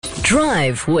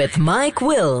Drive with Mike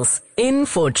Wills, in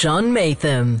for John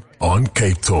Maytham. On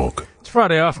Cape Talk. It's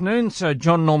Friday afternoon, so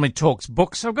John normally talks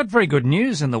books. I've got very good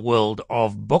news in the world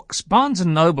of books. Barnes &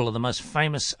 Noble are the most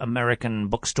famous American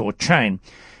bookstore chain.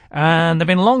 And they've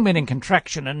long been in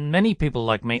contraction, and many people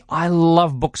like me, I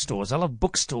love bookstores. I love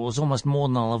bookstores almost more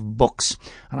than I love books.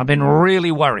 And I've been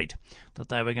really worried that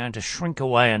they were going to shrink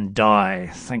away and die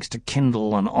thanks to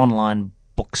Kindle and online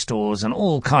bookstores and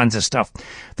all kinds of stuff.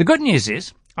 The good news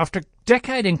is, after a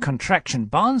decade in contraction,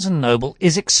 Barnes & Noble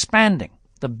is expanding.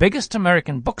 The biggest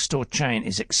American bookstore chain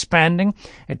is expanding.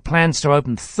 It plans to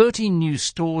open 30 new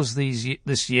stores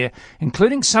this year,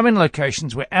 including some in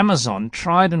locations where Amazon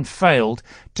tried and failed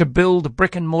to build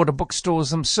brick-and-mortar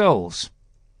bookstores themselves.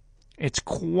 It's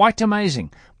quite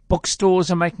amazing. Bookstores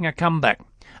are making a comeback.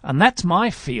 And that's my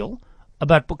feel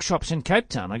about bookshops in Cape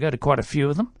Town. I go to quite a few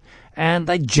of them, and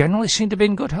they generally seem to be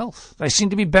in good health. They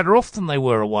seem to be better off than they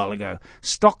were a while ago.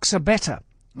 Stocks are better.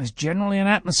 There's generally an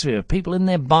atmosphere of people in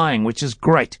there buying, which is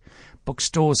great.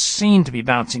 Bookstores seem to be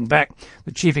bouncing back.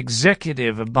 The chief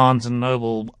executive of Barnes &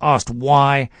 Noble, asked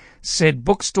why, said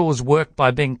bookstores work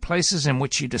by being places in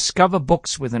which you discover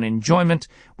books with an enjoyment,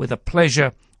 with a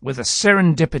pleasure, with a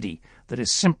serendipity that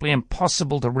is simply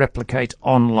impossible to replicate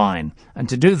online. And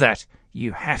to do that,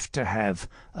 you have to have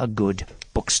a good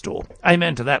bookstore.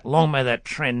 Amen to that. Long may that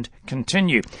trend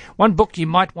continue. One book you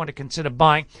might want to consider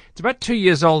buying. It's about 2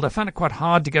 years old. I found it quite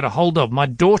hard to get a hold of. My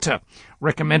daughter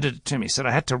recommended it to me, said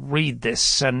I had to read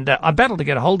this, and I battled to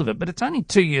get a hold of it, but it's only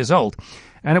 2 years old.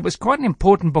 And it was quite an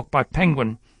important book by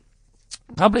Penguin,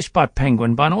 published by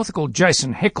Penguin, by an author called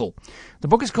Jason Hickel. The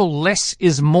book is called Less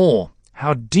is More: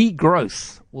 How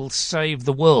Degrowth Will Save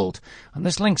the World. And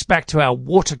this links back to our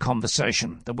water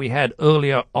conversation that we had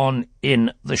earlier on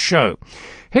in the show.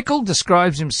 Hickel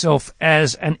describes himself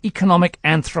as an economic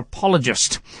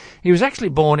anthropologist. He was actually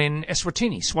born in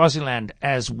Eswatini, Swaziland,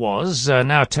 as was,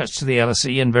 now attached to the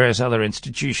LSE and various other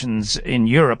institutions in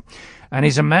Europe. And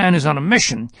he's a man who's on a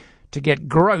mission to get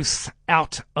growth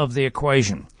out of the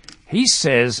equation. He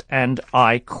says, and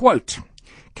I quote,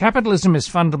 "Capitalism is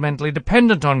fundamentally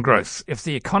dependent on growth. If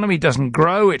the economy doesn't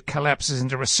grow, it collapses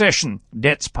into recession.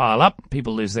 Debts pile up,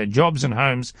 people lose their jobs and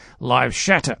homes, lives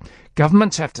shatter.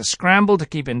 Governments have to scramble to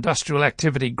keep industrial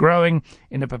activity growing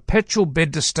in a perpetual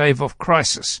bid to stave off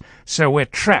crisis. So we're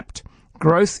trapped.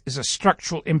 Growth is a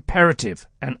structural imperative,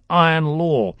 an iron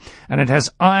law, and it has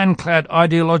ironclad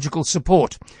ideological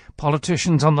support.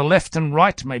 Politicians on the left and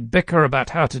right may bicker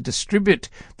about how to distribute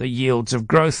the yields of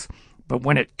growth, but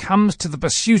when it comes to the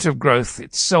pursuit of growth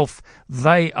itself,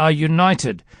 they are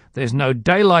united. There's no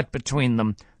daylight between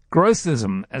them.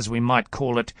 Growthism, as we might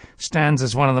call it, stands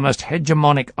as one of the most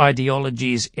hegemonic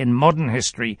ideologies in modern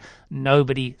history.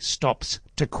 Nobody stops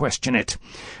to question it."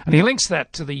 And he links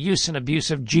that to the use and abuse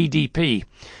of GDP,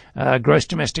 gross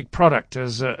domestic product,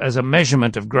 as a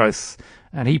measurement of growth.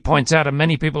 And he points out, and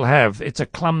many people have, it's a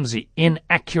clumsy,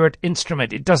 inaccurate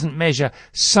instrument. It doesn't measure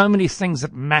so many things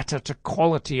that matter to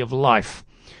quality of life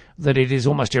that it is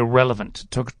almost irrelevant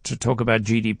to talk about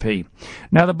GDP.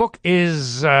 Now, the book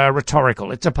is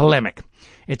rhetorical. It's a polemic.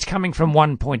 It's coming from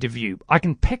one point of view. I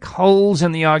can pick holes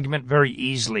in the argument very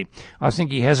easily. I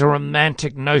think he has a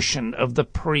romantic notion of the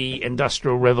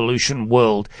pre-industrial revolution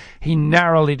world. He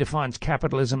narrowly defines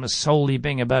capitalism as solely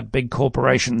being about big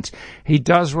corporations. He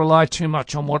does rely too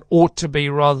much on what ought to be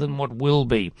rather than what will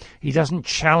be. He doesn't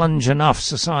challenge enough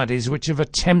societies which have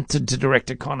attempted to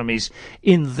direct economies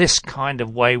in this kind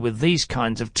of way with these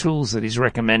kinds of tools that he's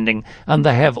recommending, and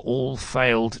they have all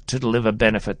failed to deliver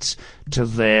benefits to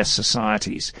their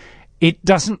societies. It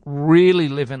doesn't really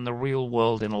live in the real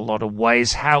world in a lot of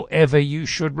ways. However, you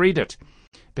should read it,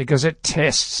 because it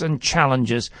tests and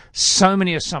challenges so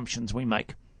many assumptions we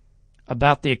make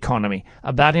about the economy,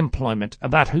 about employment,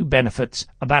 about who benefits,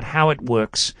 about how it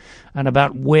works, and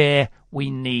about where we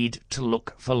need to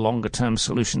look for longer-term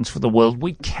solutions for the world.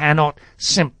 We cannot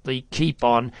simply keep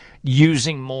on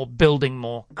using more, building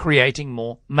more, creating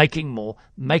more,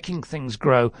 making things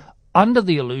grow under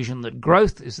the illusion that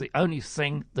growth is the only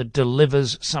thing that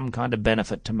delivers some kind of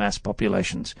benefit to mass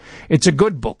populations. It's a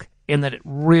good book in that it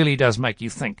really does make you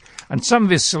think. And some of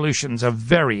his solutions are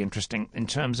very interesting in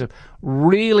terms of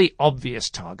really obvious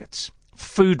targets.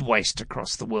 Food waste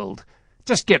across the world.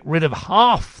 Just get rid of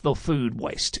half the food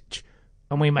wastage,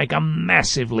 and we make a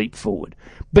massive leap forward.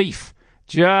 Beef.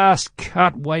 Just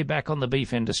cut way back on the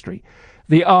beef industry.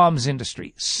 The arms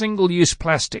industry. Single-use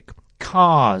plastic.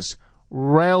 Cars.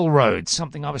 Railroads,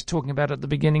 something I was talking about at the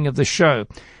beginning of the show.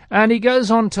 And he goes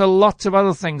on to lots of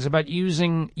other things about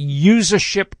using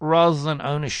usership rather than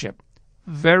ownership.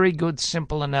 Very good,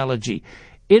 simple analogy.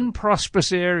 In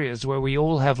prosperous areas where we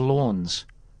all have lawns,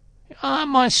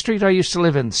 My street I used to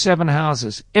live in, 7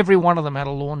 houses. Every one of them had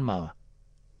a lawnmower.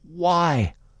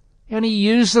 Why? You only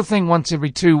use the thing once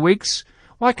every 2 weeks.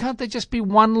 Why can't there just be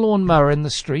one lawnmower in the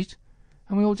street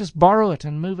and we all just borrow it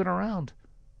and move it around?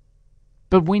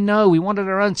 But we know we wanted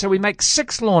our own, so we make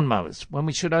 6 lawnmowers when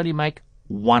we should only make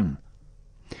 1.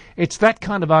 It's that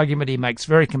kind of argument he makes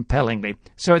very compellingly.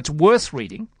 So it's worth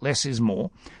reading, Less is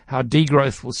More, How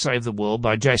Degrowth Will Save the World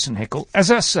by Jason Hickel. As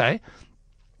I say,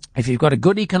 if you've got a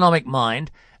good economic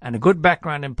mind and a good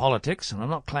background in politics, and I'm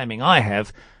not claiming I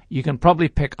have, you can probably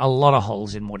pick a lot of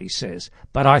holes in what he says.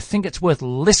 But I think it's worth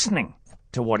listening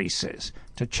to what he says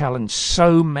to challenge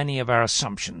so many of our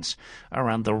assumptions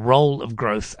around the role of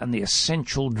growth and the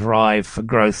essential drive for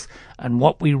growth and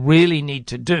what we really need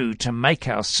to do to make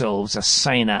ourselves a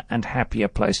saner and happier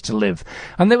place to live.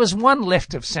 And there was one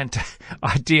left-of-centre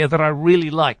idea that I really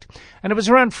liked, and it was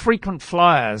around frequent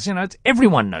flyers.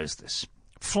 Everyone knows this.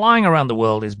 Flying around the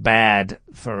world is bad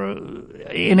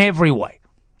in every way.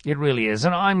 It really is.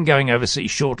 And I'm going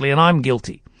overseas shortly, and I'm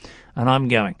guilty, and I'm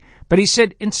going. But he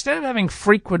said, instead of having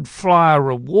frequent flyer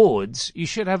rewards, you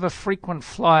should have a frequent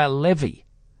flyer levy.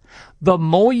 The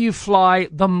more you fly,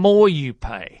 the more you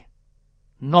pay,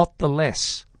 not the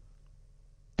less.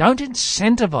 Don't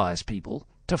incentivize people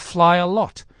to fly a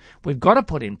lot. We've got to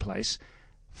put in place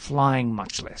flying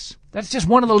much less. That's just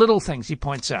one of the little things he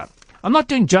points out. I'm not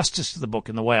doing justice to the book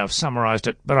in the way I've summarized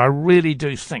it, but I really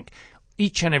do think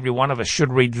each and every one of us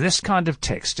should read this kind of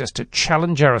text just to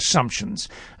challenge our assumptions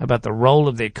about the role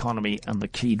of the economy and the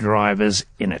key drivers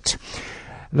in it.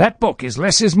 That book is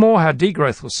Less is More, How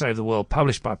Degrowth Will Save the World,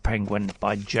 published by Penguin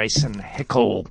by Jason Hickel.